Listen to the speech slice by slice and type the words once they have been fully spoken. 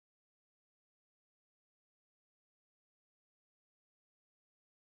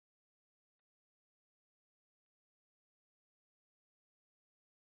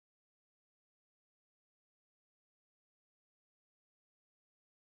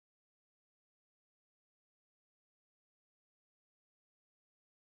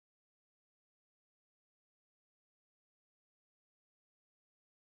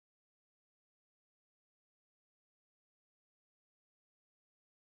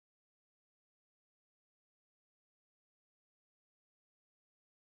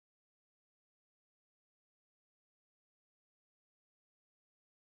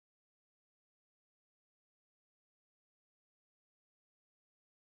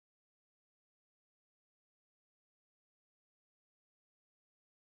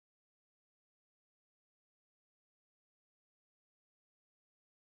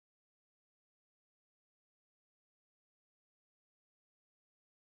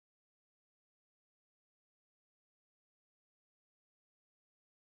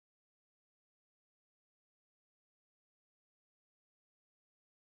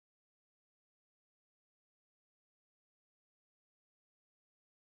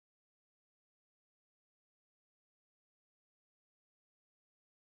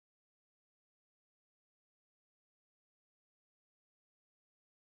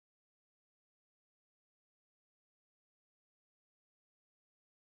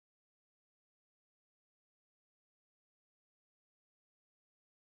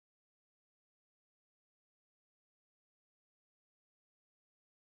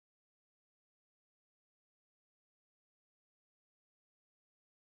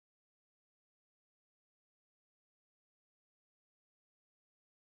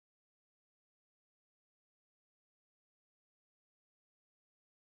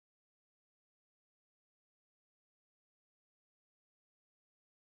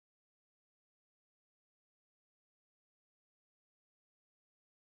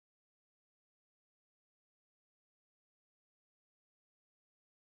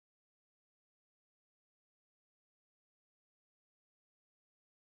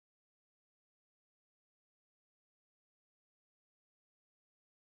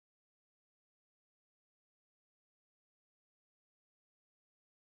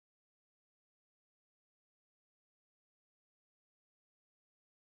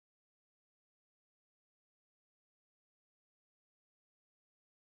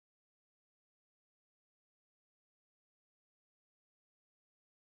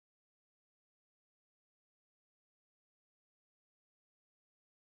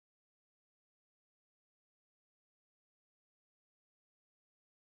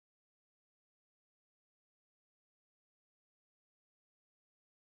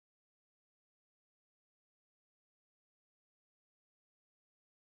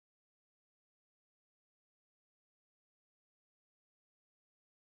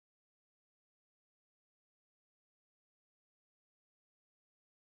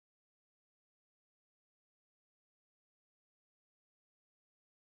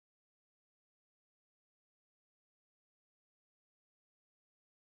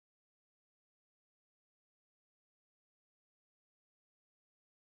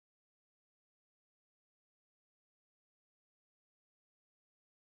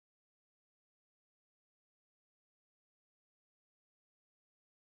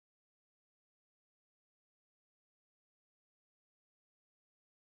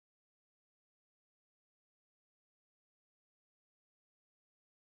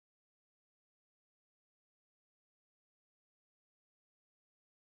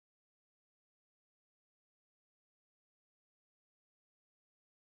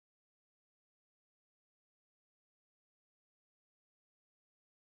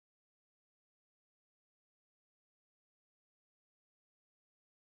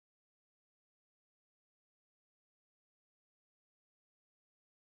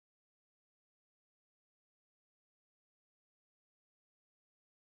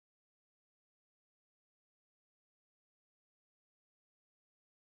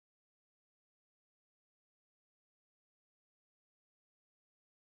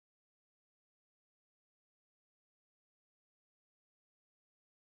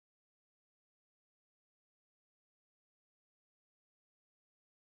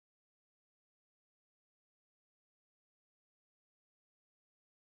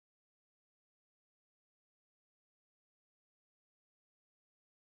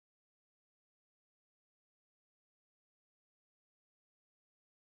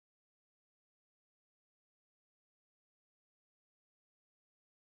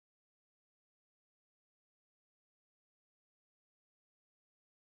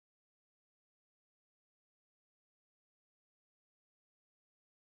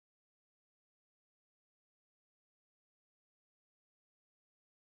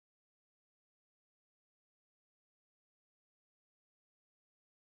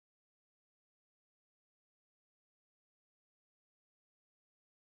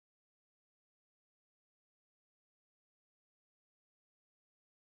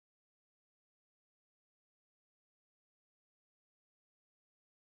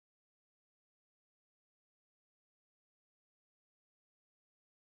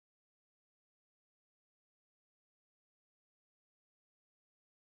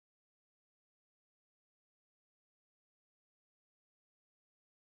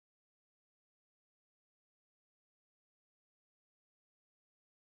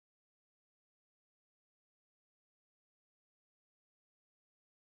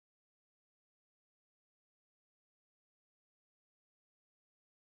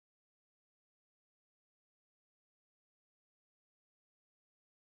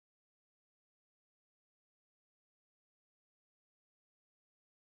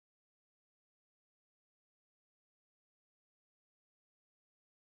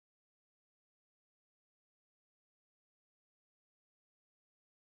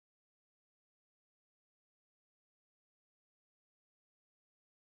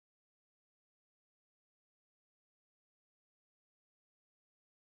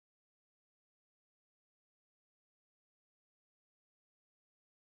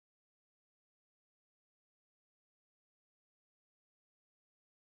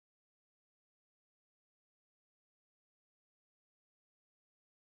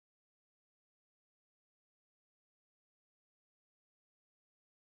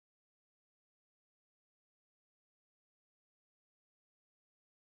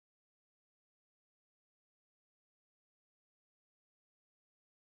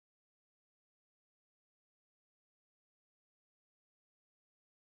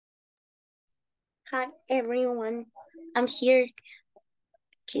Hi, everyone. I'm here.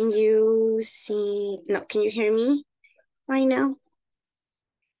 Can you see? No, can you hear me right now?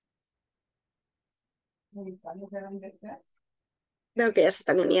 Veo que ya se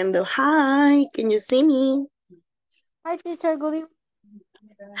están uniendo. Hi, can you see me? Hi, teacher. Good evening.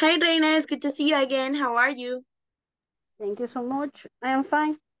 Hi, Reina. It's good to see you again. How are you? Thank you so much. I am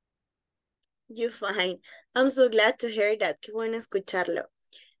fine. You fine. I'm so glad to hear that. Qué bueno escucharlo.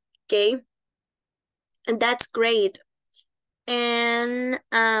 Okay, and that's great. And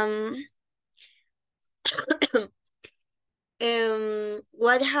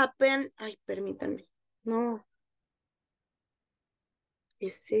what happened? Ay, permítanme. No,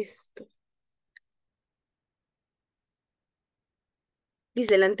 es esto.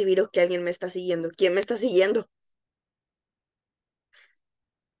 Dice el antivirus que alguien me está siguiendo. ¿Quién me está siguiendo?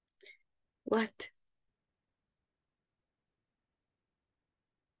 What?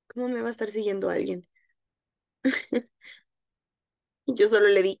 ¿Cómo me va a estar siguiendo alguien? Yo solo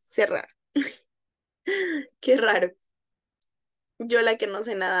le di cerrar. Qué raro. Yo la que no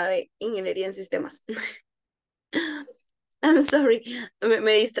sé nada de ingeniería en sistemas. I'm sorry.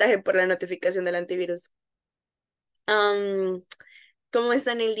 Me distraje por la notificación del antivirus. Um, ¿Cómo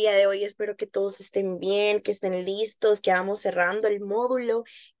están el día de hoy? Espero que todos estén bien, que estén listos, que vamos cerrando el módulo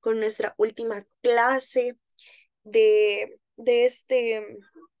con nuestra última clase de de este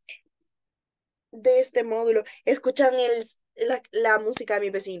módulo. ¿Escuchan la música de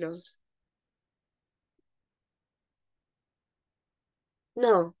mis vecinos?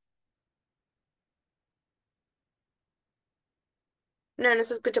 No, no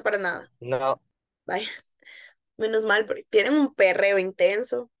se escucha para nada. No, Vaya, menos mal, porque tienen un perreo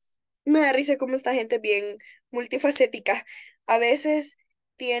intenso. Me da risa cómo esta gente es bien multifacética. A veces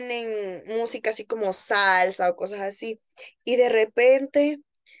tienen música así como salsa o cosas así. Y de repente,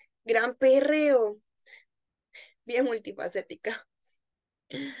 gran perreo, bien multifacética.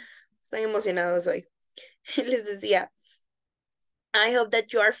 Están emocionados hoy. Les decía, I hope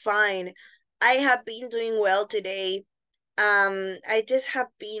that you are fine. I have been doing well today. I just have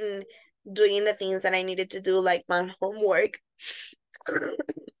been doing the things that I needed to do, like my homework.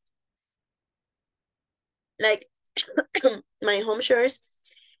 Like my home chores,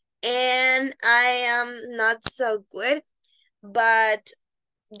 and I am not so good, but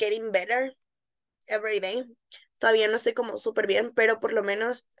getting better every day. Todavía no estoy como súper bien, pero por lo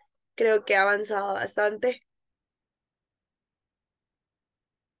menos creo que he avanzado bastante.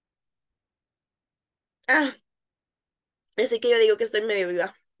 Ah, así que yo digo que estoy medio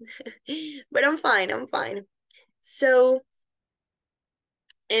viva. But I'm fine, I'm fine. So,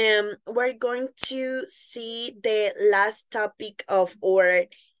 we're going to see the last topic of our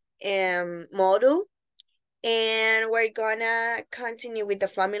module. And we're gonna continue with the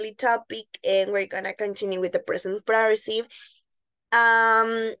family topic, and we're gonna continue with the present progressive.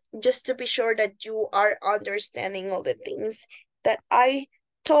 Just to be sure that you are understanding all the things that I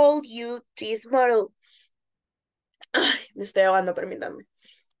told you this model. Ay, me estoy ahogando, permítanme.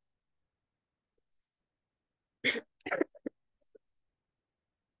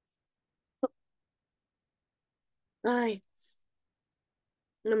 Ay,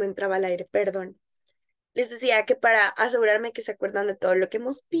 no me entraba el aire, perdón. Les decía que para asegurarme que se acuerdan de todo lo que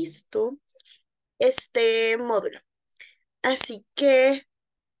hemos visto, este módulo. Así que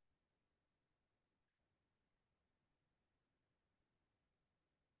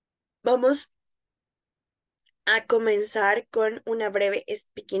vamos a comenzar con una breve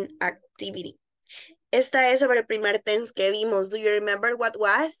speaking activity. Esta es sobre el primer tense que vimos. Do you remember what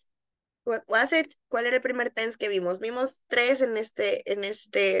was? What was it? ¿Cuál era el primer tense que vimos? Vimos tres en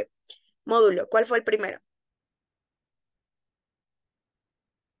este módulo. ¿Cuál fue el primero?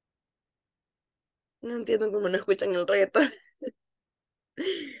 No entiendo cómo no escuchan el reto.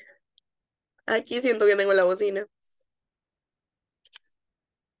 Aquí siento que tengo la bocina.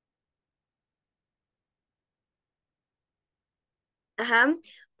 Ajá.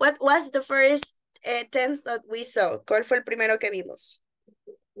 What was the first tense that we saw? ¿Cuál fue el primero que vimos?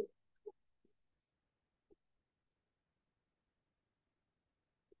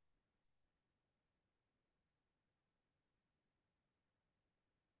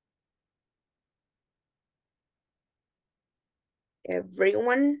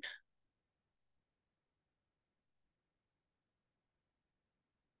 Everyone.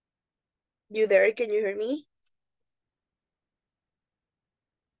 You there? Can you hear me?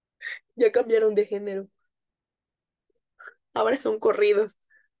 Ya cambiaron de género. Ahora son corridos.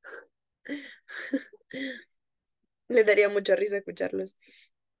 Les daría mucha risa escucharlos.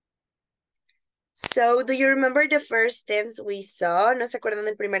 So, do you remember the first tense we saw? ¿No se acuerdan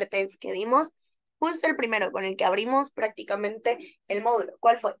del primer tense que vimos? Justo el primero con el que abrimos prácticamente el módulo.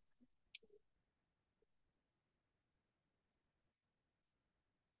 ¿Cuál fue?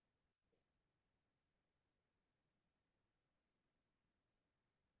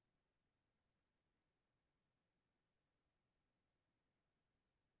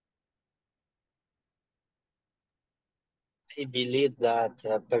 I believe that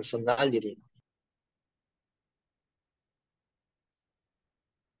personality.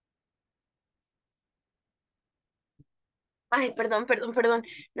 Ay, perdón.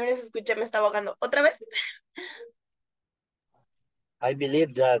 No les escuché, me estaba ahogando. ¿Otra vez? I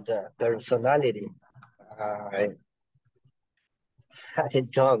believe that personality. I, I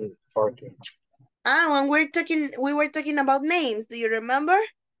don't forget. When we were talking about names. Do you remember?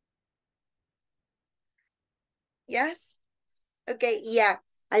 Yes. Okay, yeah.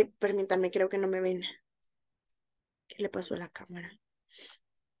 Ay, permítanme, creo que no me ven. ¿Qué le pasó a la cámara?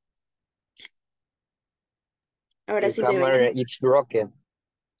 Ahora Your sí me camera ven. is broken.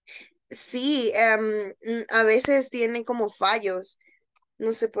 Sí, a veces tiene como fallos.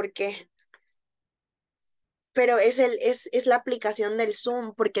 No sé por qué. Pero es la aplicación del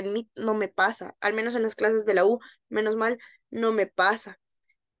Zoom, porque en Meet no me pasa. Al menos en las clases de la U, menos mal, no me pasa.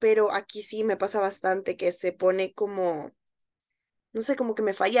 Pero aquí sí me pasa bastante que se pone como, no sé, como que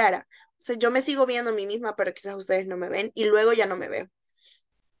me fallara. O sea, yo me sigo viendo a mí misma, pero quizás ustedes no me ven y luego ya no me veo.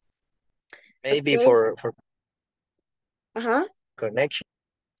 Maybe Ok. for Ajá. connection.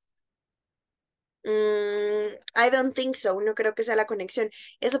 I don't think so. No creo que sea la conexión.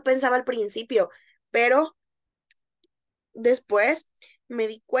 Eso pensaba al principio, pero después me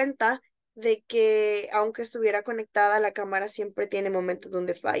di cuenta de que aunque estuviera conectada, la cámara siempre tiene momentos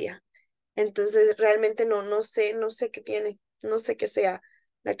donde falla. Entonces realmente no sé qué tiene, no sé qué sea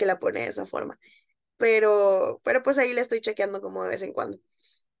la que la pone de esa forma. Pero pues ahí le estoy chequeando como de vez en cuando.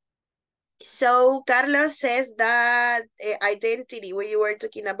 So Carlos says that identity, when you were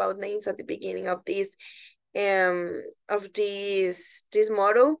talking about names at the beginning um of this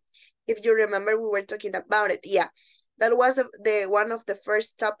model, if you remember, we were talking about it. Yeah, that was the one of the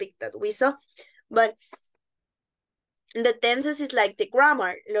first topic that we saw. But the tenses is like the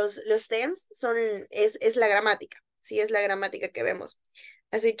grammar. Los tense es la gramática. Sí, es la gramática que vemos.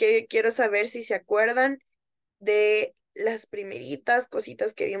 Así que quiero saber si se acuerdan de las primeritas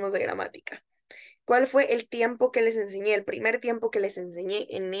cositas que vimos de gramática. ¿Cuál fue el tiempo que les enseñé, el primer tiempo que les enseñé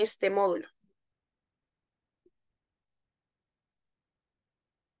en este módulo?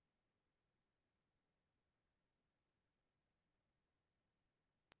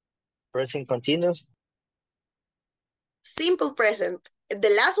 Present continuous. Simple present. The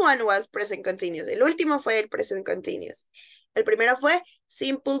last one was present continuous. El último fue el present continuous. El primero fue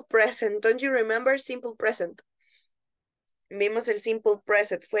simple present. Don't you remember simple present? Vimos el simple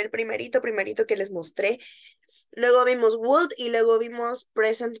present. Fue el primerito que les mostré. Luego vimos would y luego vimos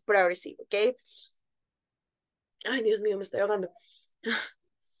present progressive, ¿ok? Ay, Dios mío, me estoy ahogando.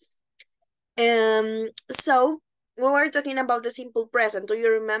 So we were talking about the simple present. Do you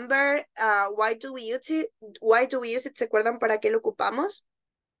remember why do we use it? Why do we use it? ¿Se acuerdan para qué lo ocupamos?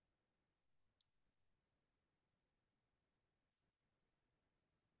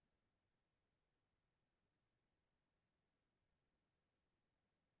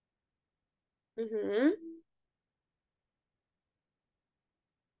 Ujú.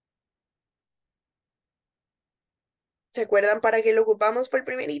 ¿Se acuerdan para qué lo ocupamos? Fue el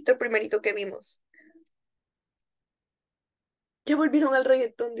primerito que vimos. Ya volvieron al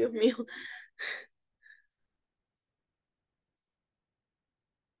reggaetón, Dios mío.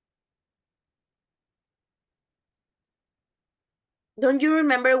 Don't you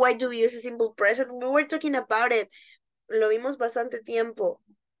remember why do we use a simple present? We were talking about it. Lo vimos bastante tiempo.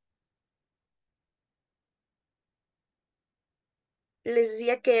 Les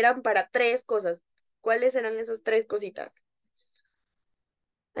decía que eran para tres cosas. ¿Cuáles eran esas tres cositas?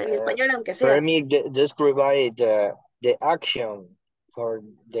 En Uh, español, aunque for sea. me, describe the action for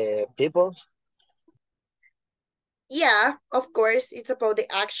the people. Yeah, of course, it's about the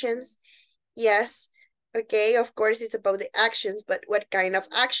actions. Yes. Okay, of course, it's about the actions, but what kind of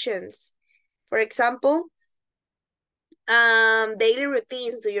actions? For example, daily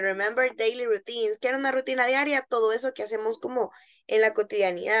routines. Do you remember daily routines? ¿Qué era una rutina diaria? Todo eso que hacemos como en la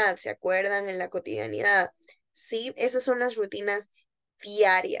cotidianidad, ¿se acuerdan? En la cotidianidad. Sí, esas son las rutinas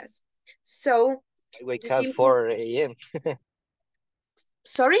diarias. So, I wake the up simple, 4 a.m.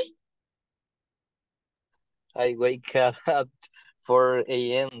 sorry? I wake up 4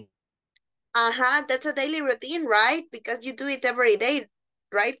 a.m. That's a daily routine, right? Because you do it every day,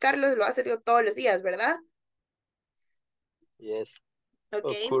 right, Carlos? Lo hace todos los días, ¿verdad? Yes, of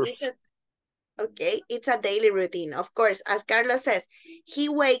Okay, course. Okay, it's a daily routine. Of course, as Carlos says, he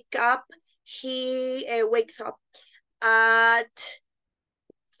wakes up at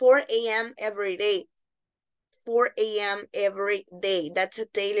 4 a.m. every day. 4 a.m. every day. That's a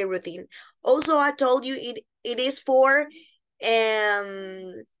daily routine. Also, I told you it is for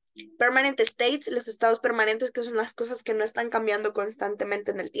permanent states, los estados permanentes, que son las cosas que no están cambiando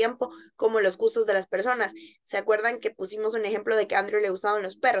constantemente en el tiempo, como los gustos de las personas. ¿Se acuerdan que pusimos un ejemplo de que a Andrew le gustaban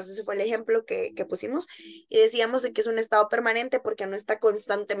los perros? Ese fue el ejemplo que pusimos y decíamos de que es un estado permanente porque no está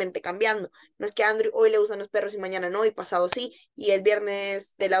constantemente cambiando. No es que a Andrew hoy le gustan los perros y mañana no, y pasado sí, y el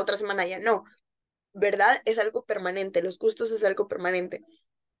viernes de la otra semana ya no. ¿Verdad? Es algo permanente, los gustos es algo permanente.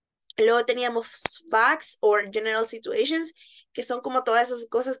 Luego teníamos facts or general situations, que son como todas esas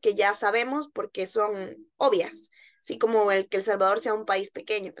cosas que ya sabemos porque son obvias, así como el que El Salvador sea un país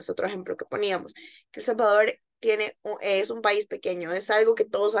pequeño, es otro ejemplo que poníamos, que El Salvador es un país pequeño, es algo que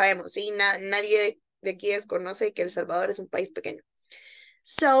todos sabemos, ¿sí? Nadie de aquí desconoce que El Salvador es un país pequeño.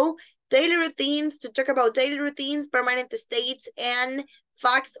 So, daily routines, to talk about daily routines, permanent states, and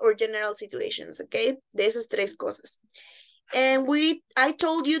facts or general situations, okay? De esas tres cosas. And I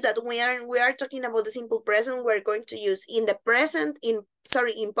told you that we are talking about the simple present. We're going to use in the present, in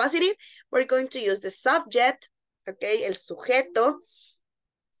positive, we're going to use the subject, okay, el sujeto,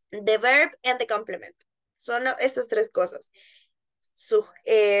 the verb, and the complement. Son estas tres cosas.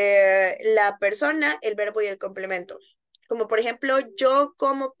 La persona, el verbo y el complemento. Como por ejemplo, yo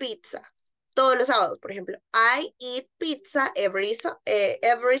como pizza todos los sábados, por ejemplo. I eat pizza every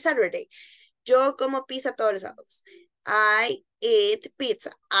Saturday. Yo como pizza todos los sábados. I eat pizza.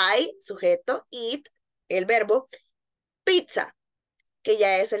 I, sujeto, eat, el verbo, pizza, que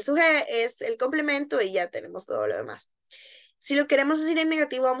ya es es el complemento y ya tenemos todo lo demás. Si lo queremos decir en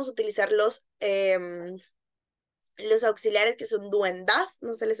negativo, vamos a utilizar los auxiliares que son do and does,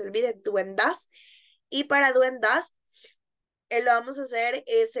 no se les olvide, do and does. Y para do and does, lo vamos a hacer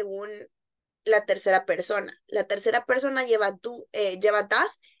según la tercera persona. La tercera persona lleva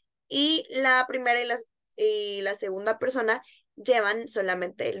does y la primera y la segunda persona llevan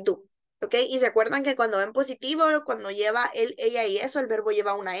solamente el do. ¿Ok? Y se acuerdan que cuando va en positivo, cuando lleva él, ella y eso, el verbo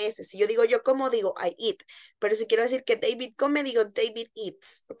lleva una S. Si yo digo yo como, digo I eat. Pero si quiero decir que David come, digo David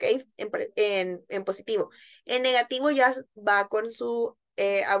eats. ¿Ok? En positivo. En negativo ya va con su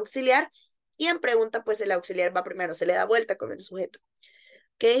auxiliar. Y en pregunta, pues el auxiliar va primero, se le da vuelta con el sujeto.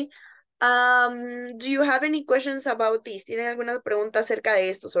 ¿Ok? Do you have any questions about this? ¿Tienen alguna pregunta acerca de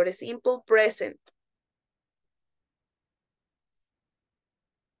esto, sobre simple present?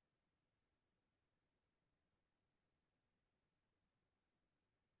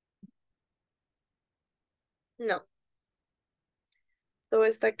 No, todo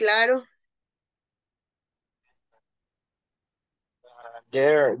está claro.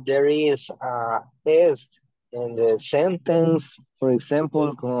 There is a S in the sentence, for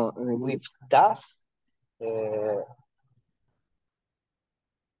example, with does. Uh,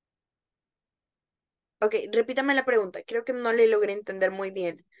 Ok, repítame la pregunta. Creo que no le logré entender muy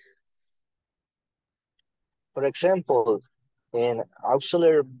bien. for example, in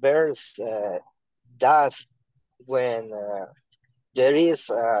auxiliary verbs, does when there is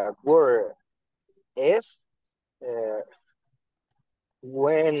a word is, uh,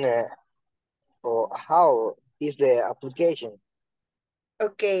 when or how is the application.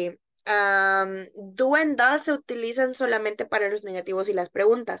 Ok, do and does se utilizan solamente para los negativos y las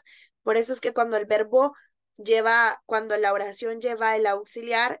preguntas. Por eso es que cuando la oración lleva el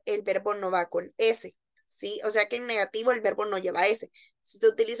auxiliar, el verbo no va con S, ¿sí? O sea que en negativo el verbo no lleva S. Si usted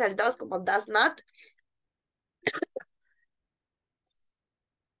utiliza el does como does not,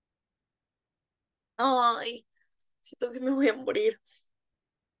 ay, siento que me voy a morir.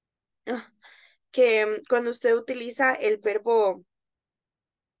 Ah, que cuando usted utiliza el verbo,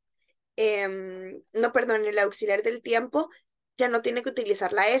 no, perdón, el auxiliar del tiempo, ya no tiene que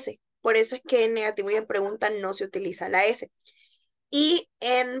utilizar la S. Por eso es que en negativo y en pregunta no se utiliza la S. Y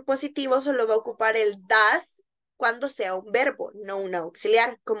en positivo solo va a ocupar el das cuando sea un verbo, no un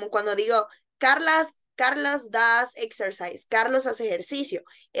auxiliar. Como cuando digo, Carlos does exercise, Carlos hace ejercicio.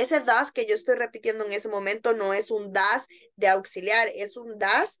 Ese das que yo estoy repitiendo en ese momento no es un das de auxiliar, es un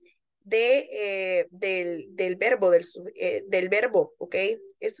das del verbo, del verbo, ¿ok?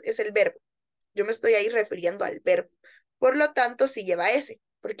 Es el verbo. Yo me estoy ahí refiriendo al verbo. Por lo tanto, sí lleva S,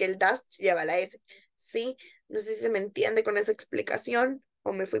 porque el das lleva la S. ¿Sí? No sé si se me entiende con esa explicación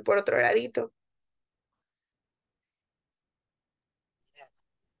o me fui por otro ladito.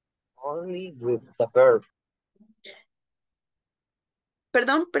 Only with the verb.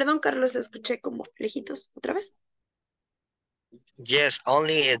 Perdón, Carlos, lo escuché como lejitos otra vez. Yes,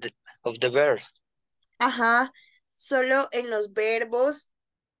 only of the verbs. Ajá, solo en los verbos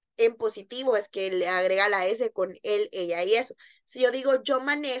en positivo es que le agrega la S con él, ella y eso. Si yo digo yo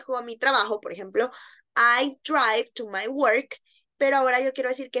manejo a mi trabajo, por ejemplo, I drive to my work, pero ahora yo quiero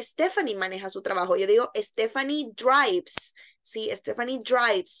decir que Stephanie maneja su trabajo. Yo digo Stephanie drives, sí, Stephanie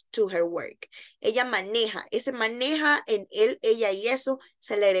drives to her work. Ella maneja, ese maneja en él, ella y eso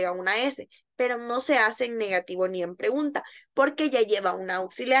se le agrega una S, pero no se hace en negativo ni en pregunta, porque ya lleva una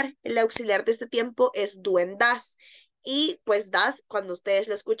auxiliar. El auxiliar de este tiempo es do and does. Y pues das, cuando ustedes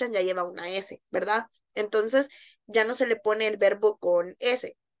lo escuchan, ya lleva una S, ¿verdad? Entonces ya no se le pone el verbo con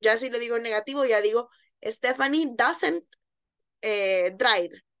S. Ya si lo digo en negativo, ya digo Stephanie doesn't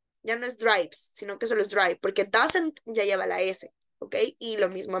drive. Ya no es drives, sino que solo es drive, porque doesn't ya lleva la S, ¿ok? Y lo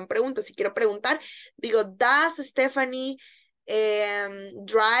mismo en preguntas. Si quiero preguntar, digo, ¿does Stephanie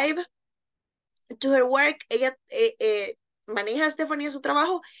drive to her work? Ella maneja a Stephanie a su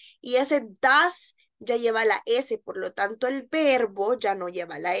trabajo y ese does ya lleva la S, por lo tanto el verbo ya no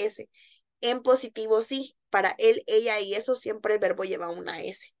lleva la S. En positivo sí, para él, ella y eso siempre el verbo lleva una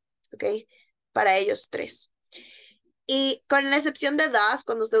S, ¿ok? Para ellos tres. Y con la excepción de does,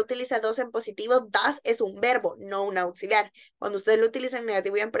 cuando usted utiliza dos en positivo, does es un verbo, no un auxiliar. Cuando usted lo utiliza en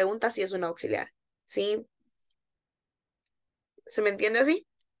negativo y en pregunta, sí es un auxiliar, ¿sí? ¿Se me entiende así?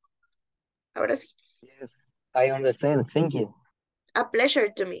 Ahora sí. Yes, I understand. Thank you. A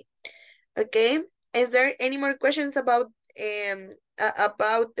pleasure to me. Okay. Is there any more questions about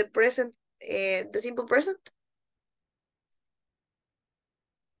the present, the simple present?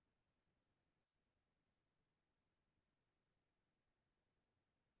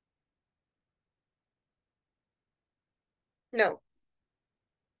 No,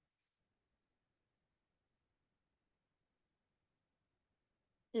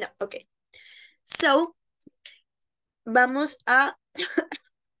 no, okay. So, vamos a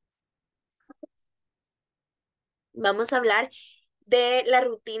vamos a hablar de la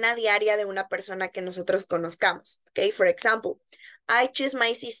rutina diaria de una persona que nosotros conozcamos. Okay, for example, I choose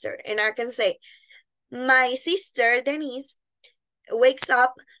my sister and I can say, my sister Denise wakes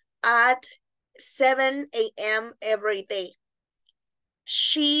up at 7 a.m. every day.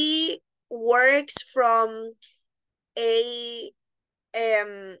 She works from a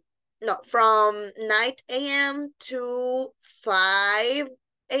no, from 9 a.m. to 5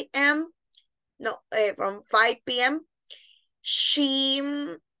 a.m. No, from 5 p.m. She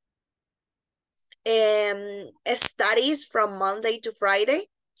studies from Monday to Friday.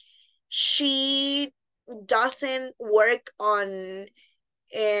 She doesn't work on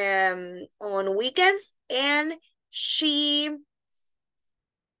weekends, and she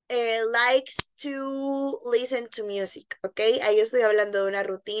likes to listen to music, ¿ok? Ahí estoy hablando de una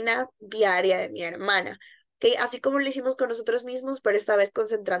rutina diaria de mi hermana, ¿ok? Así como lo hicimos con nosotros mismos, pero esta vez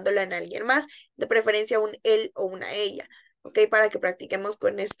concentrándola en alguien más, de preferencia un él o una ella, ¿ok? Para que practiquemos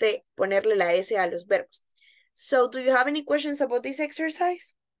con ponerle la S a los verbos. So, do you have any questions about this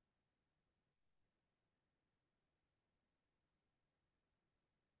exercise?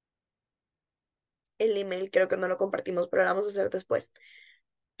 El email creo que no lo compartimos, pero lo vamos a hacer después.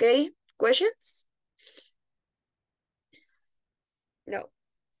 ¿Ok? Questions? No.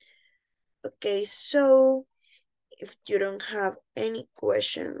 Okay, so if you don't have any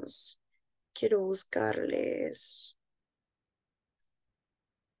questions, quiero buscarles.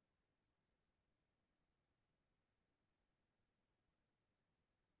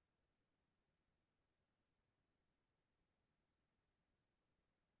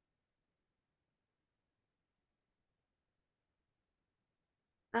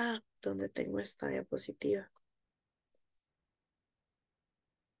 Ah, ¿dónde tengo esta diapositiva?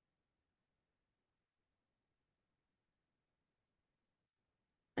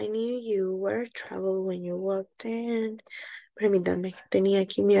 I knew you were trouble when you walked in. Permítanme, tenía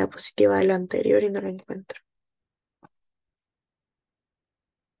aquí mi diapositiva de la anterior y no la encuentro.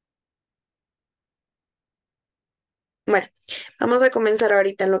 Bueno, vamos a comenzar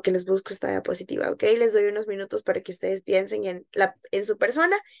ahorita en lo que les busco esta diapositiva, ¿ok? Les doy unos minutos para que ustedes piensen en su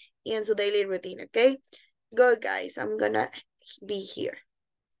persona y en su daily routine, ¿ok? Go, guys, I'm gonna be here.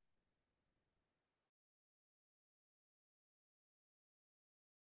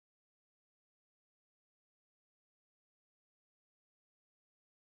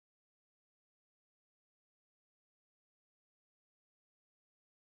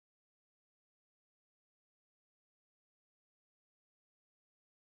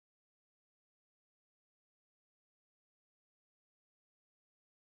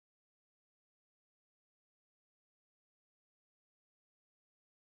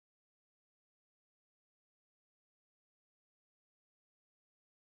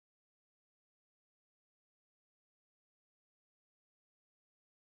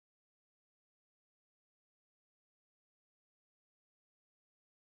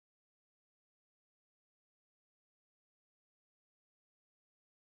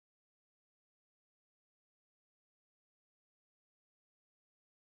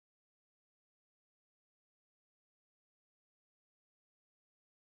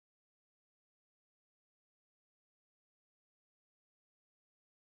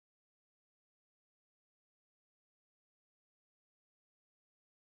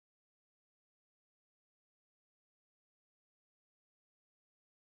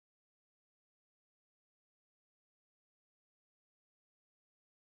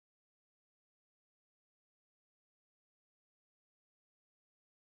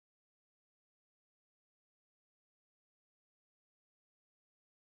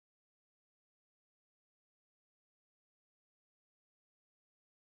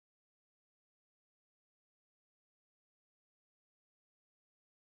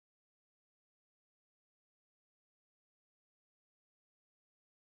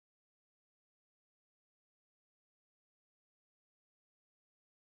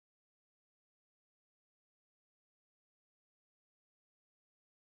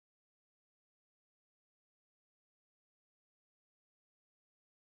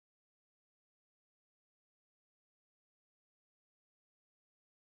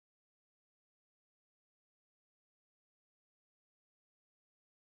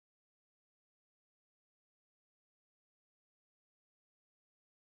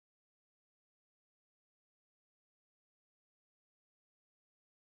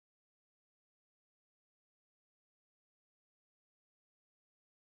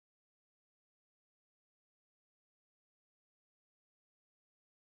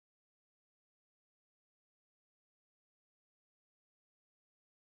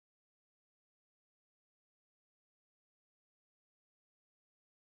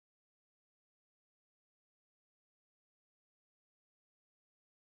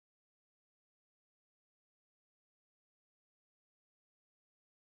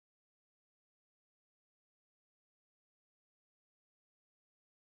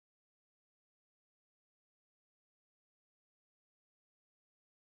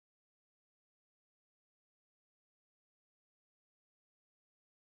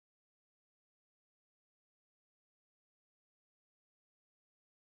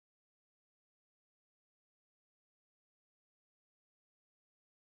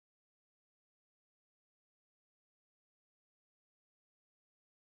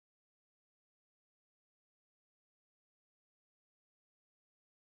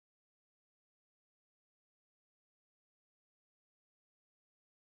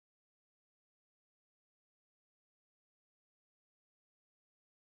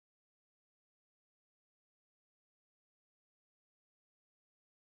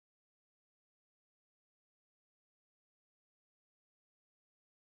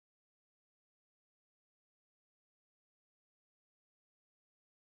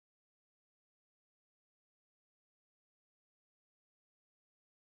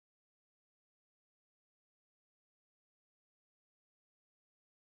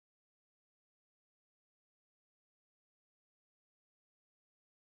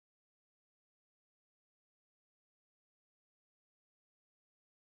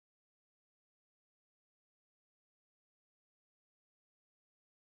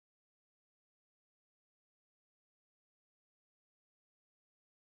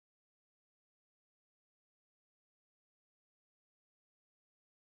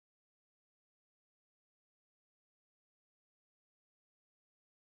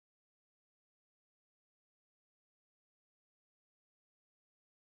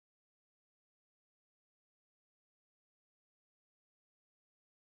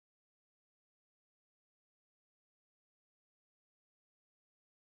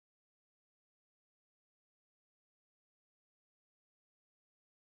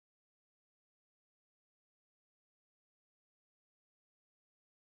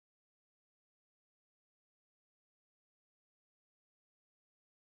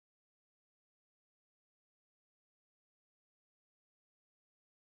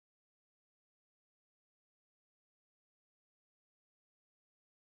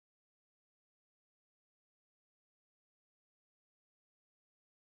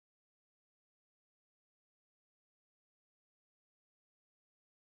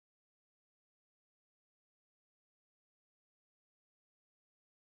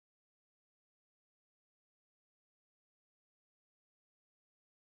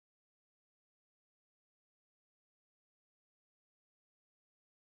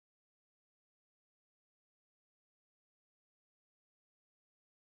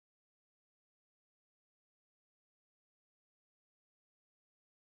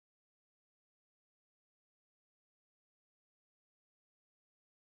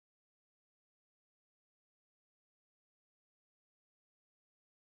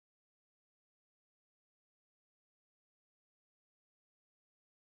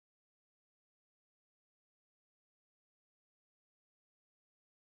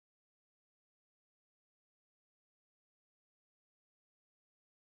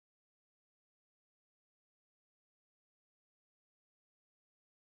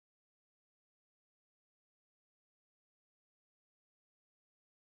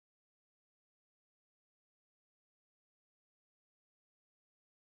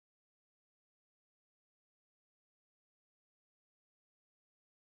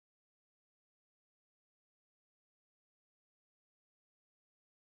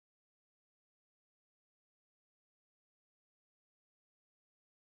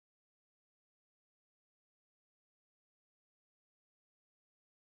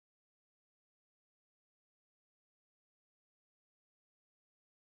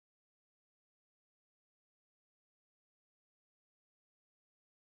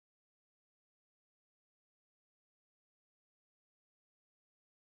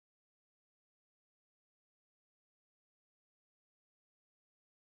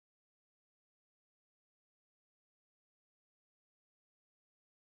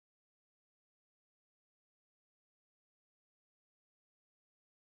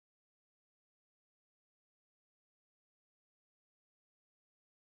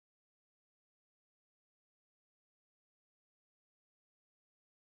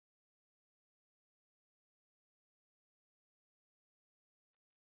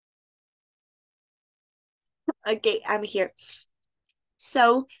 Okay, I'm here.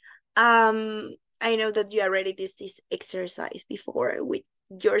 So, I know that you already did this exercise before with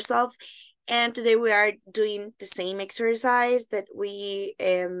yourself, and today we are doing the same exercise that we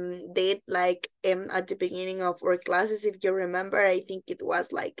did like at the beginning of our classes. If you remember, I think it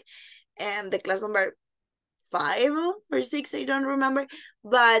was like the class number 5 or 6, I don't remember,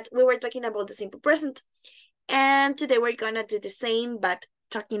 but we were talking about the simple present. And today we're gonna do the same, but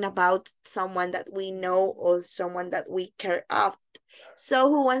talking about someone that we know or someone that we care of. So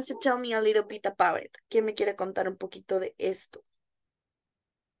who wants to tell me a little bit about it? ¿Quién me quiere contar un poquito de esto?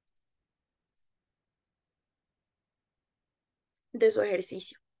 De su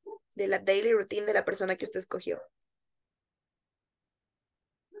ejercicio, de la daily routine de la persona que usted escogió.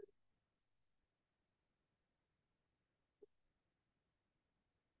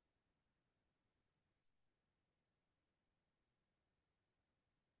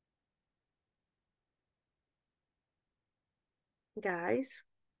 Guys.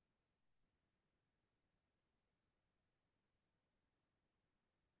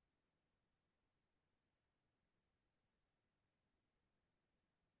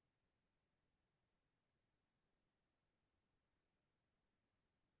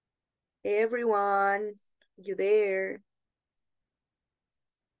 Everyone, you there?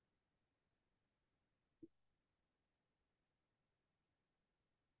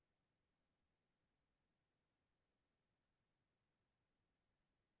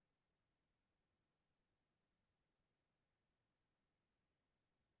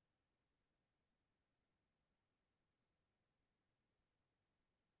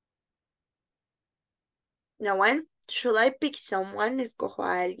 No one? Should I pick someone? Escojo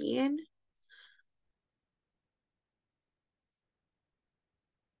a alguien.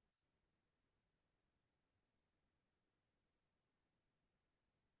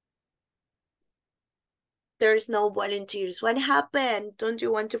 There's no volunteers. What happened? Don't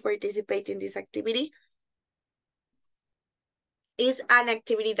you want to participate in this activity? It's an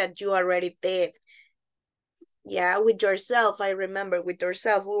activity that you already did. Yeah, with yourself. I remember with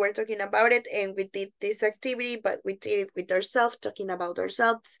yourself. We were talking about it and we did this activity, but we did it with ourselves, talking about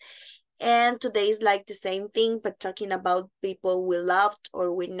ourselves. And today is like the same thing, but talking about people we loved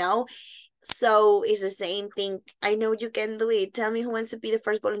or we know. So it's the same thing. I know you can do it. Tell me who wants to be the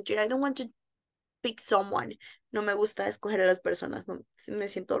first volunteer. I don't want to pick someone. No me gusta escoger a las personas. No, me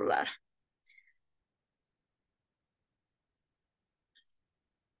siento rara.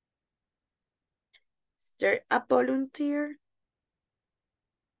 Is there a volunteer?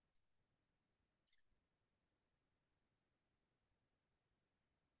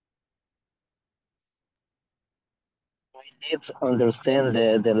 I did understand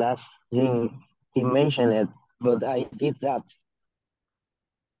the last thing he mentioned, it, but I did that.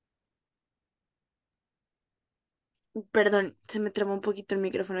 Perdón, se me trabó un poquito el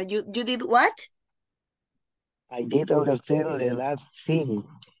micrófono. You did what? I did understand the last thing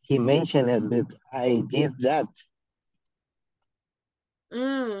he mentioned, it, but I did that.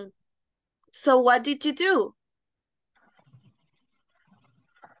 So what did you do?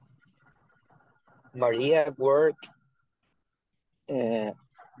 Maria worked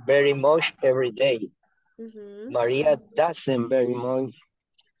very much every day. Maria doesn't very much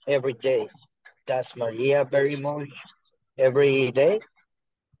every day. Does Maria very much every day?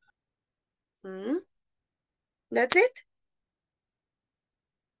 That's it?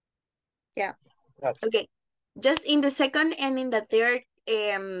 Yeah. Okay. Just in the second and in the third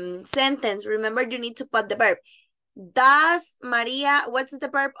sentence, remember you need to put the verb. Does Maria, what's the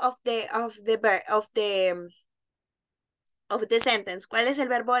verb of the sentence? ¿Cuál es el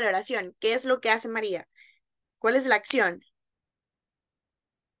verbo de la oración? ¿Qué es lo que hace María? ¿Cuál es la acción?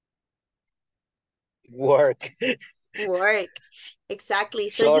 Work. Work. Exactly.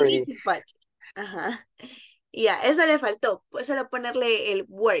 So you Sorry. need to put. Yeah, eso le faltó. Pues solo ponerle el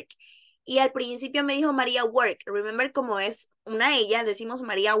work. Y al principio me dijo María work. Remember, como es una ella, decimos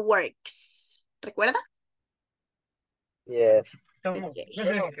María works. ¿Recuerda? Yes. Okay.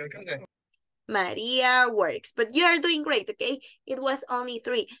 Maria works, but you are doing great, okay? It was only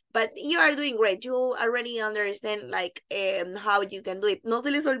 3, but you are doing great. You already understand like how you can do it. No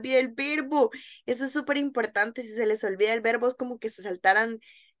se les olvide el verbo. Eso es súper importante. Si se les olvida el verbo es como que se saltaran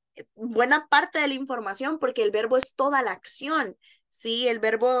buena parte de la información porque el verbo es toda la acción. Sí, el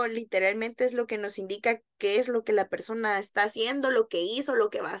verbo literalmente es lo que nos indica qué es lo que la persona está haciendo, lo que hizo, lo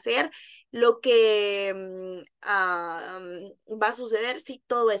que va a hacer, lo que va a suceder, sí,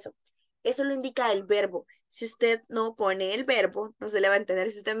 todo eso. Eso lo indica el verbo. Si usted no pone el verbo, no se le va a entender.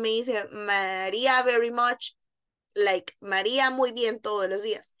 Si usted me dice María very much, like María muy bien todos los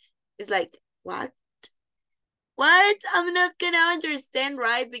días. It's like, what? What? I'm not gonna understand,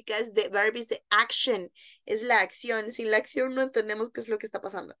 right? Because the verb is the action. Es la acción. Sin la acción no entendemos qué es lo que está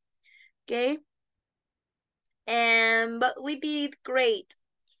pasando. Okay? But we did great.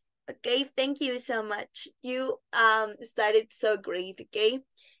 Okay, thank you so much. You started so great, okay?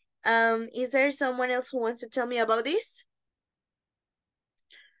 Is there someone else who wants to tell me about this?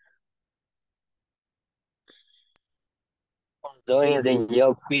 Doing the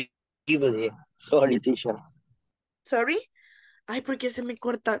job quickly. Sorry, teacher. Sorry? Ay, ¿por qué se me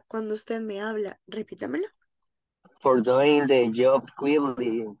corta cuando usted me habla? Repítamelo. For doing the job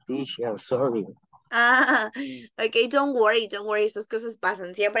quickly, teacher. Sorry. Ah, ok, don't worry, estas cosas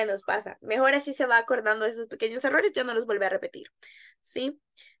pasan, siempre nos pasa. Mejor así se va acordando de esos pequeños errores, ya no los vuelve a repetir. ¿Sí?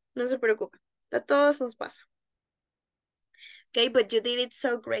 No se preocupe, a todos nos pasa. Okay, but you did it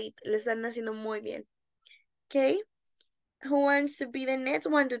so great. Lo están haciendo muy bien. Okay, who wants to be the next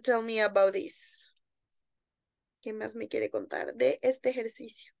one to tell me about this? ¿Qué más me quiere contar de este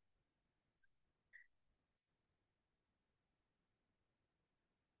ejercicio?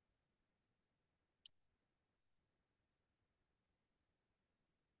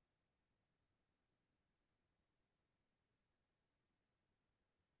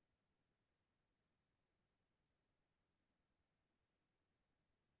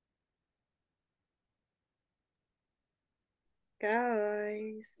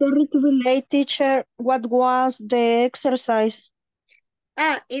 Guys. Sorry to be late, teacher. What was the exercise?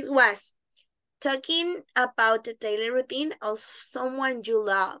 It was talking about the daily routine of someone you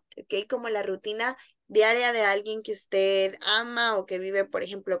love, ¿ok? Como la rutina diaria de alguien que usted ama o que vive, por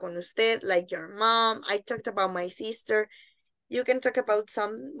ejemplo, con usted, like your mom. I talked about my sister. You can talk about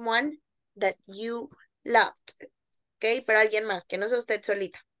someone that you loved, ¿ok? Pero alguien más, que no sea usted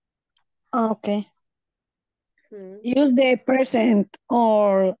solita. Okay. Hmm. Use the present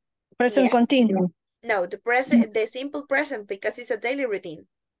or present Yes. continuous. No, the present, the simple present, because it's a daily routine.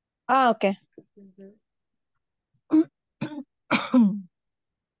 Okay. Mhm.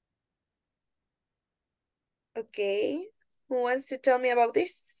 Okay. Who wants to tell me about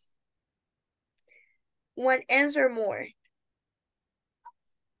this? One answer more.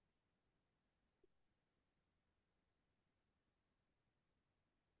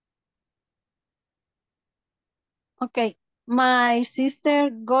 Okay. My sister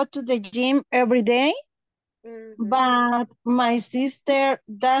go to the gym every day, but my sister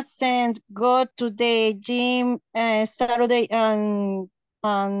doesn't go to the gym Saturday and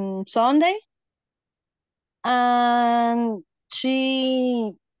Sunday. And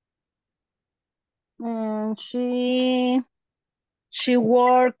um, she she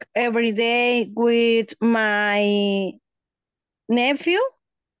work every day with my nephew.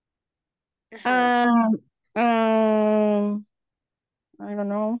 Um, um, I don't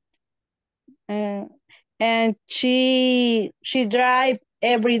know. Uh, and she drive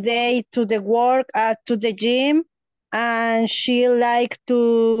every day to the work to the gym, and she like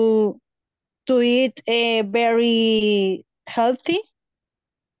to eat a very healthy.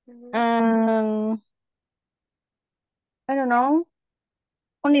 I don't know.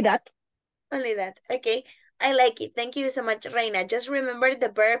 Only that. Only that. Okay. I like it. Thank you so much, Reina. Just remember the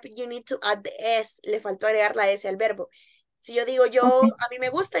verb, you need to add the S. Le faltó agregar la S al verbo. Si yo digo Okay. a mí me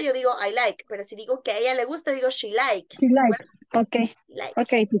gusta, yo digo I like. Pero si digo que a ella le gusta, digo she She likes. like. Okay. Likes.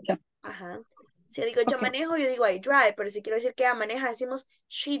 Okay, teacher. Ajá. Si yo digo yo Okay. manejo, yo digo I drive. Pero si quiero decir que ella maneja, decimos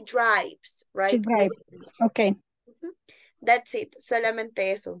she drives, She right? drive. Okay. Ujú. That's it.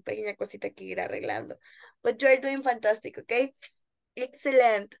 Solamente eso. Pequeña cosita que ir arreglando. But you are doing fantastic, okay?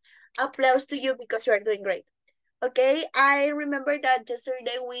 Excellent. Applause to you because you are doing great. Okay, I remember that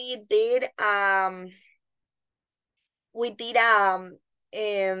yesterday we did a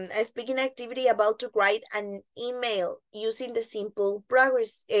speaking activity about to write an email using the simple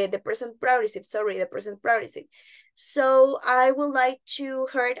progress, the present progressive, sorry, the present progressive. So I would like to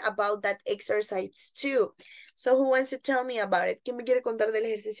hear about that exercise too. So who wants to tell me about it? ¿Quién me quiere contar del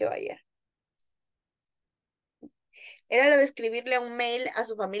ejercicio de ayer? Era lo de escribirle un mail a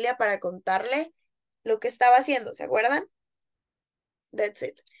su familia para contarle lo que estaba haciendo, ¿se acuerdan? That's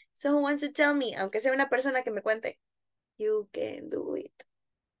it. So who wants to tell me? Aunque sea una persona que me cuente. You can do it.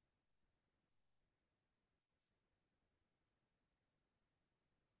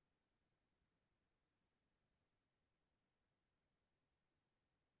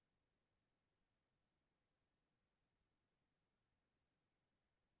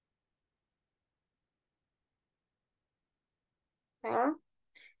 ¿Ah?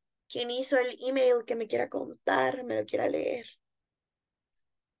 ¿Quién hizo el email que me quiera contar? Me lo quiera leer.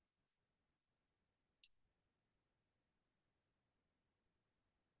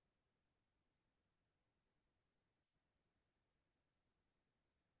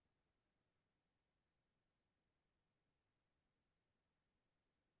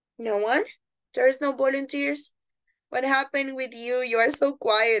 No one? There's no volunteers? What happened with you? You are so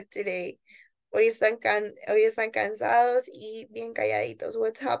quiet today. Hoy están cansados y bien calladitos.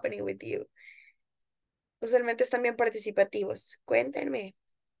 What's happening with you? Usualmente están bien participativos. Cuéntenme.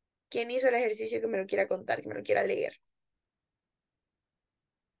 ¿Quién hizo el ejercicio que me lo quiera contar, que me lo quiera leer?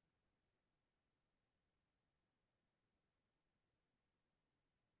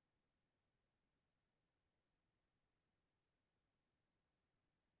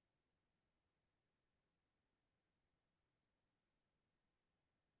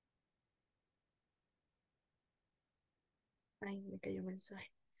 Ay, me cayó un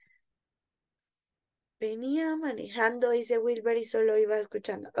mensaje. Venía manejando, dice Wilber, y solo iba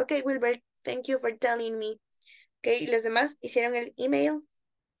escuchando. Ok, Wilber, thank you for telling me. Ok, ¿y los demás hicieron el email?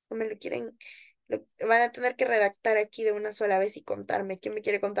 ¿O me lo quieren? Van a tener que redactar aquí de una sola vez y contarme. ¿Quién me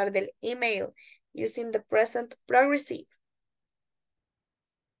quiere contar del email? Using the present progressive.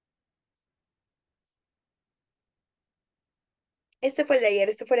 Este fue el de ayer,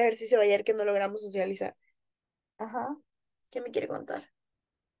 este fue el ejercicio de ayer que no logramos socializar. Ajá. ¿Quién me quiere contar?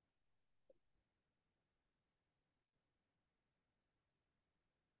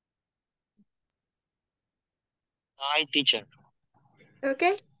 Hi, teacher.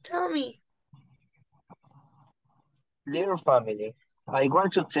 Okay, tell me. Dear family, I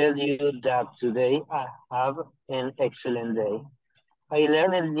want to tell you that today I have an excellent day. I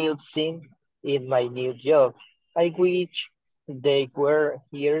learned a new thing in my new job. I wish they were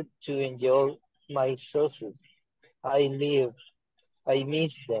here to enjoy my success. I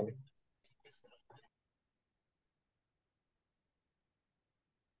miss them.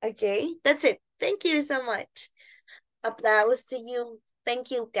 Okay, that's it. Thank you so much. Applause to you.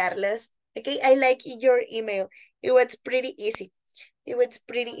 Thank you, Carlos. Okay, I like your email. It was pretty easy. It was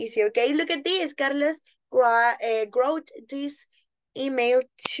pretty easy. Okay, look at this. Carlos wrote this email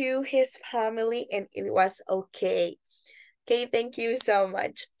to his family and it was okay. Okay, thank you so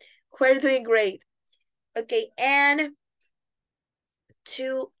much. We're doing great. Okay, and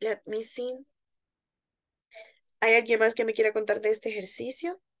let me see. ¿Hay alguien más que me quiera contar de este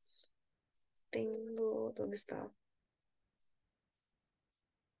ejercicio? ¿Dónde está?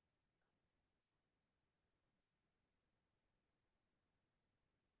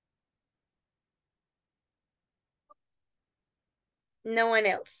 No one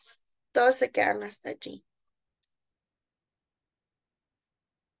else. Todos se quedan hasta allí.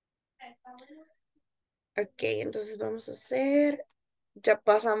 Ok, entonces vamos a hacer, ya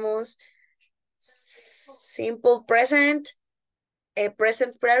pasamos simple present,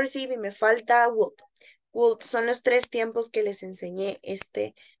 present progressive y me falta would. Would son los 3 tiempos que les enseñé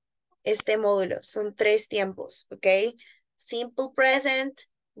este módulo. Son 3 tiempos, ok? Simple present,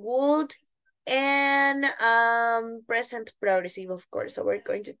 would, and present progressive, of course. So we're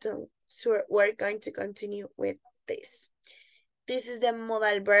going to continue with this. This is the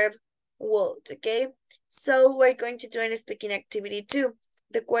modal verb would, okay? So we're going to do a speaking activity too.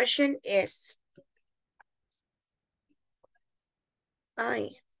 The question is,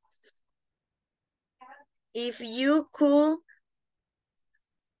 if you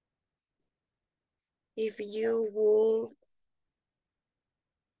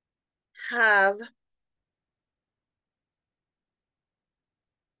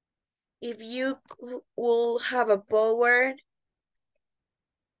would have, a power,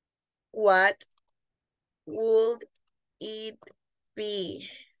 what would it be?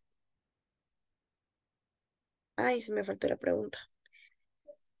 Ay, se me faltó la pregunta.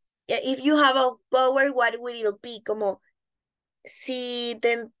 Yeah, if you have a power, what would it be? Como si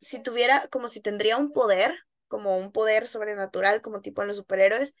tuviera, como si tendría un poder, como un poder sobrenatural, como tipo en los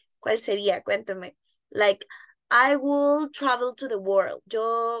superhéroes, ¿cuál sería? Cuéntame. Like, I will travel to the world.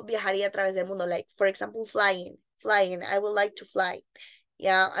 Yo viajaría a través del mundo. Like, for example, flying. I would like to fly.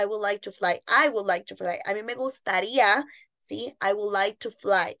 Yeah, I would like to fly. I would like to fly. A mí me gustaría, ¿sí? I would like to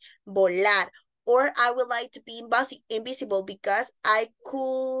fly. Volar. Or I would like to be invisible because I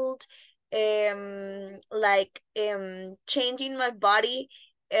could changing my body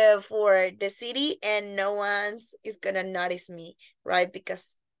for the city and no one is gonna notice me, right?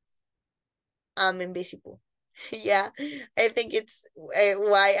 Because I'm invisible. Yeah, I think it's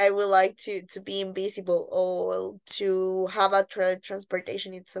why I would like to be invisible or to have a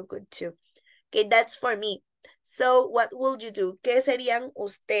transportation. It's so good too. Okay, that's for me. So what will you do? ¿Qué serían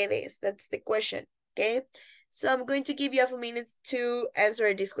ustedes? That's the question. Okay. So I'm going to give you a few minutes to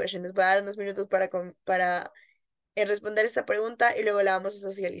answer this question. Les voy a dar unos minutos para responder esta pregunta y luego la vamos a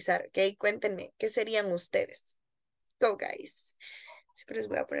socializar. Ok, cuéntenme, ¿qué serían ustedes? Go, guys. Siempre les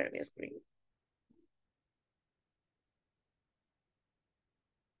voy a poner mi screen.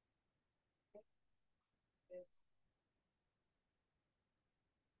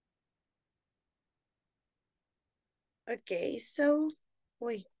 Okay, so,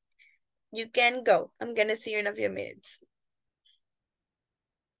 wait, you can go. I'm gonna see you in a few minutes.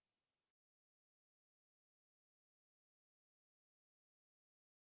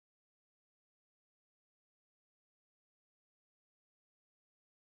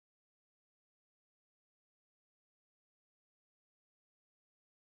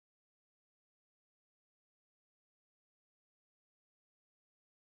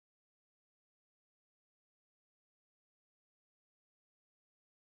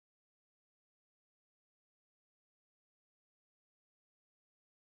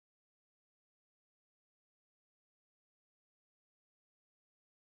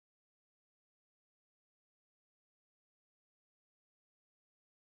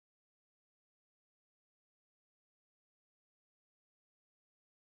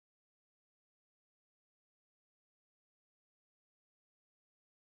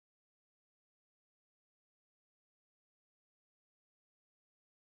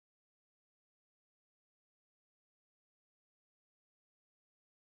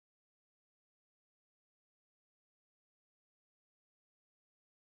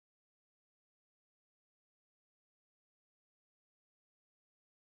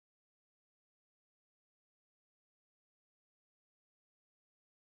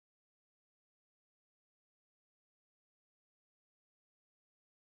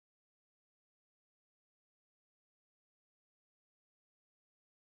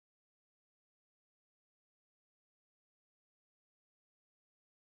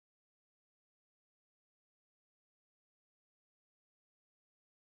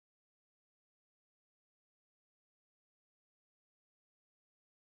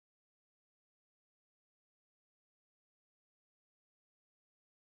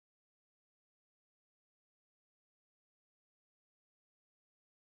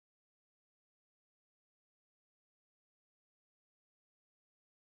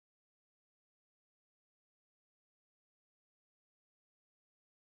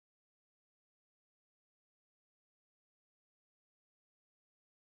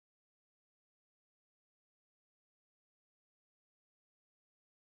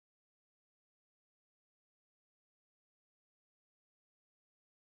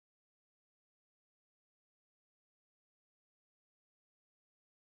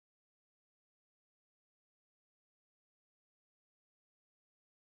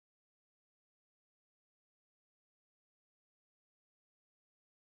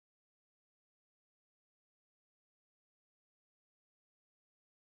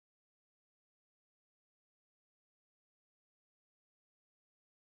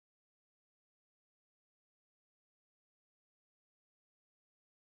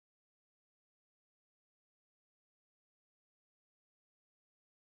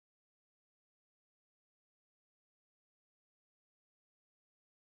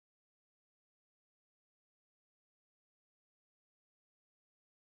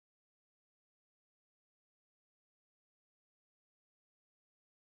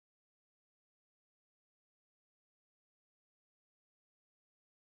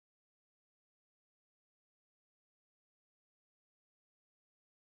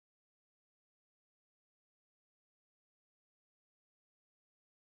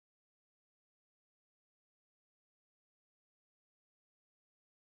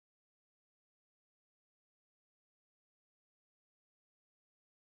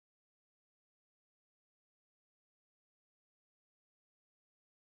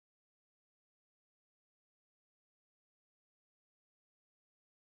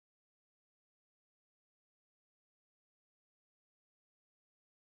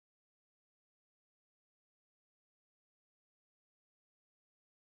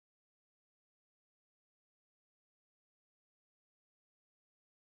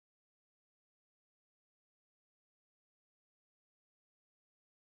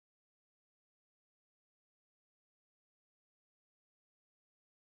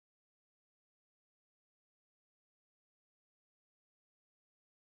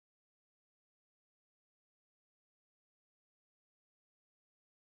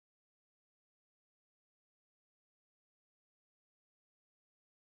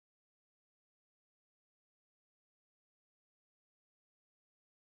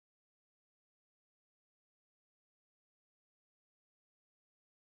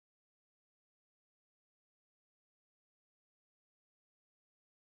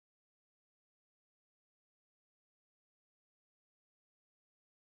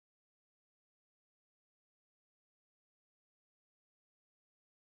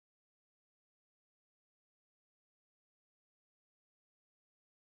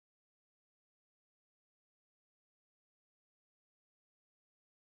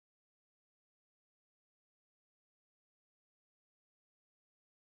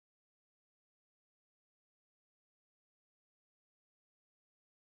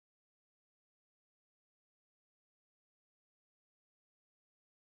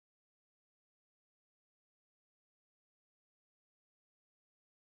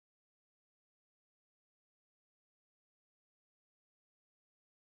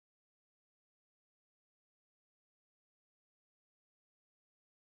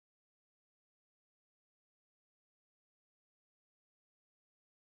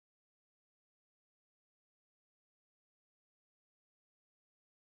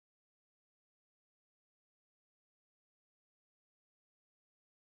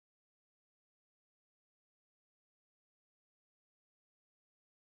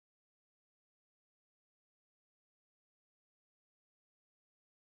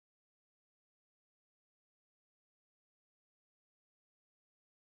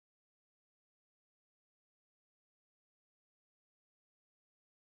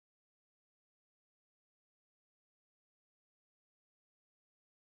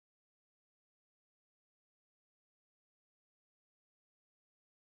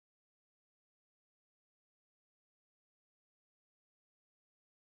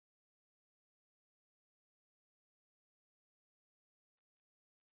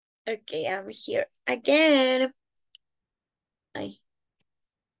 Okay, I'm here again. Ay.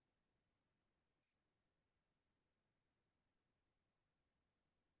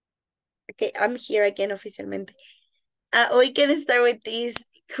 Okay, I'm here again oficialmente. We can start with this.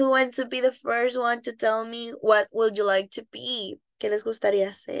 Who wants to be the first one to tell me what would you like to be? ¿Qué les gustaría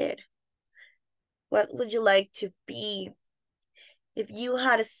hacer? What would you like to be if you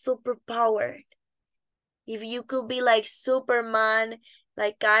had a superpower? If you could be like Superman,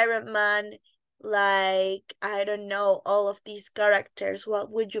 like Iron Man, like, I don't know, all of these characters,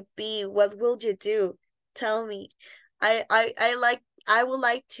 what would you be? What will you do? Tell me. I would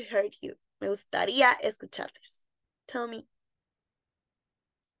like to hear you. Me gustaría escucharles. Tell me.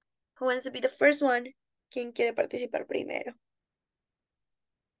 Who wants to be the first one? ¿Quién quiere participar primero?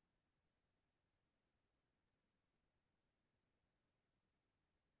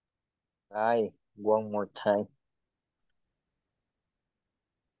 Hi, one more time.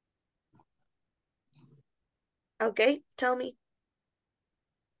 Okay, tell me.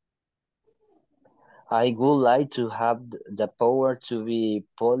 I would like to have the power to be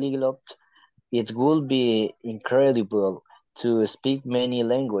polyglot. It would be incredible to speak many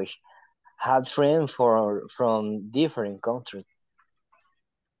languages, have friends from different countries.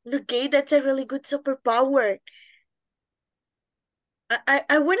 Okay, that's a really good superpower.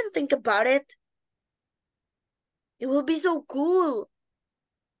 I wouldn't think about it. It will be so cool.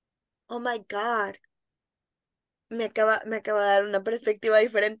 Oh my God. Me acaba de dar una perspectiva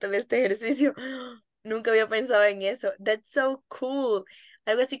diferente de este ejercicio. Nunca había pensado en eso. That's so cool.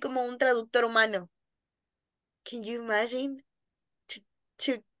 Algo así como un traductor humano. Can you imagine to,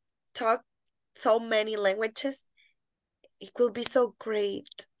 to talk so many languages? It will be so great.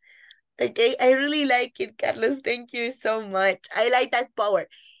 Okay, I really like it, Carlos. Thank you so much. I like that power.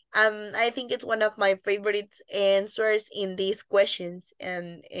 I think it's one of my favorite answers in these questions,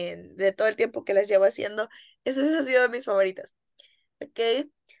 and de todo el tiempo que las llevo haciendo, ese ha sido de mis favoritas. Okay.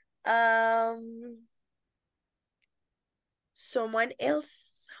 Someone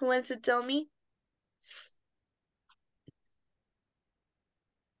else who wants to tell me?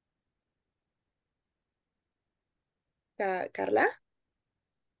 Carla?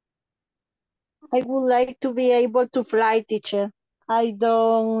 I would like to be able to fly, teacher. I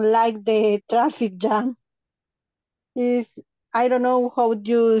don't like the traffic jam. Is I don't know how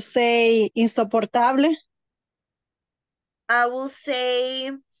you say insoportable. I will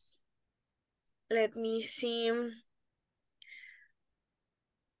say, let me see.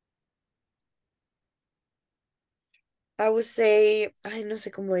 I would say, ay, no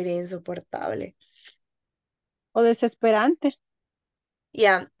sé cómo diré insoportable. O desesperante.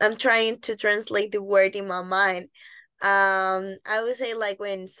 Yeah, I'm trying to translate the word in my mind. I would say like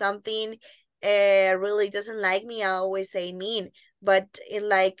when something really doesn't like me, I always say mean, but in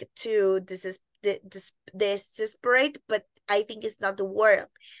like to desperate, but I think it's not the word.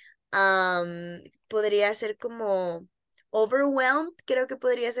 Podría ser como overwhelmed, creo que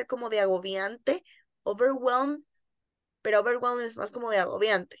podría ser como de agobiante, overwhelmed, pero overwhelmed es más como de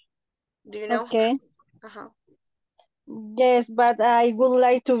agobiante. Do you know? Okay. Ajá. Yes, but I would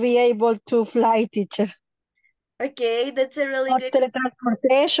like to be able to fly, teacher. Okay, that's a really Or good.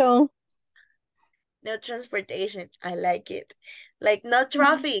 teletransportation. No transportation. I like it. Like no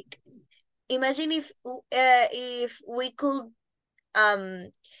traffic. Imagine if we could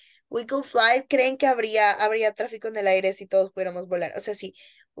fly, ¿creen que habría tráfico en el aire si todos pudiéramos volar? O sea, si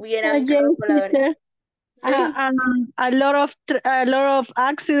hubieran Yes, carros voladores. teacher. Sí. A lot of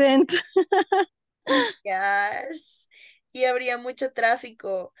accident. Yes. Y habría mucho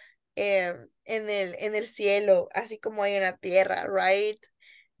tráfico en el cielo, así como hay en la tierra, right?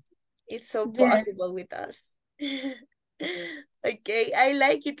 It's so Yes. possible with us. Okay, I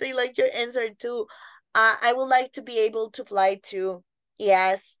like it. I like your answer too. I would like to be able to fly too.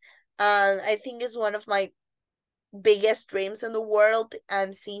 Yes. I think it's one of my biggest dreams in the world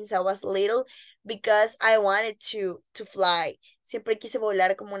since I was little because I wanted to fly. Siempre quise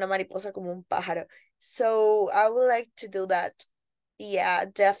volar como una mariposa, como un pájaro. So I would like to do that. Yeah,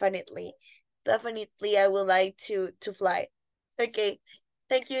 definitely. Definitely I would like to fly. Okay.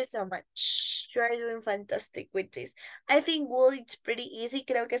 Thank you so much. You are doing fantastic with this. I think well, it's pretty easy.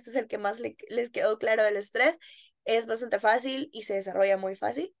 Creo que este es el que más les quedó claro de los tres. Es bastante fácil y se desarrolla muy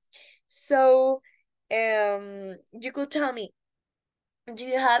fácil. So, you could tell me, do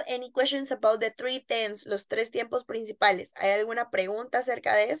you have any questions about the three tense, los tres tiempos principales? ¿Hay alguna pregunta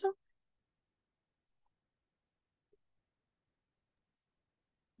acerca de eso?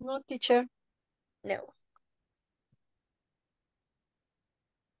 No, teacher. No.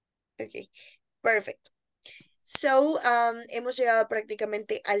 Okay, perfect. So, hemos llegado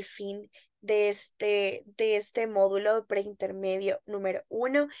prácticamente al fin de este módulo preintermedio número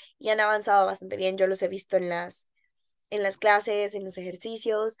 1 y han avanzado bastante bien. Yo los he visto en las clases, en los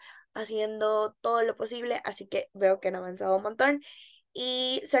ejercicios, haciendo todo lo posible, así que veo que han avanzado un montón.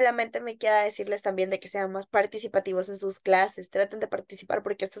 Y solamente me queda decirles también de que sean más participativos en sus clases. Traten de participar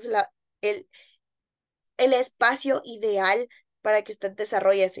porque este es el, el espacio ideal para que usted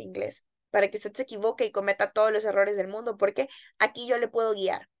desarrolle su inglés, para que usted se equivoque y cometa todos los errores del mundo, porque aquí yo le puedo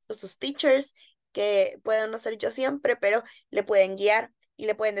guiar. Sus teachers, que pueden no ser yo siempre, pero le pueden guiar y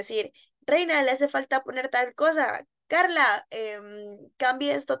le pueden decir, Reina, le hace falta poner tal cosa. Carla,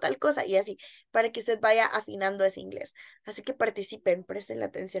 cambie esto, tal cosa, y así, para que usted vaya afinando ese inglés. Así que participen, presten la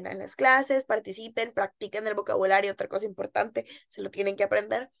atención en las clases, participen, practiquen el vocabulario, otra cosa importante, se lo tienen que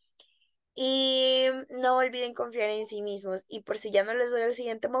aprender. Y no olviden confiar en sí mismos. Y por si ya no les doy el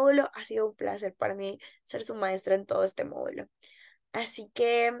siguiente módulo, ha sido un placer para mí ser su maestra en todo este módulo. Así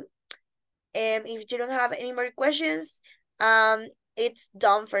que, if you don't have any more questions, it's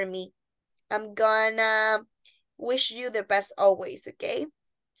done for me. I'm gonna wish you the best always, okay?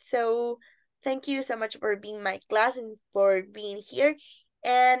 So, thank you so much for being my class and for being here.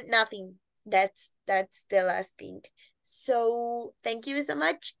 And nothing. That's the last thing. So, thank you so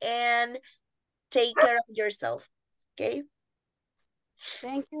much and take care of yourself. Okay.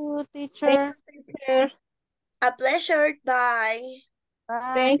 Thank you, Thank teacher. you, teacher. A pleasure. Bye.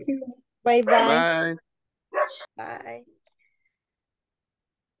 Bye. Thank you. Bye-bye. Bye. Bye.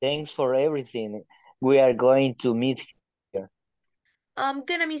 Thanks for everything. We are going to meet here. I'm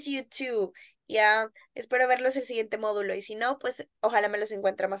gonna miss you too. Yeah. Espero verlos el siguiente módulo. Y si no, pues ojalá me los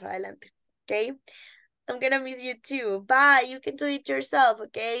encuentre más adelante. Okay. I'm gonna miss you too. Bye. You can do it yourself.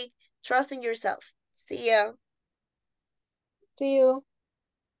 Okay. Trust in yourself. See ya. See you.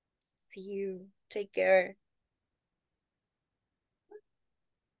 See you. Take care.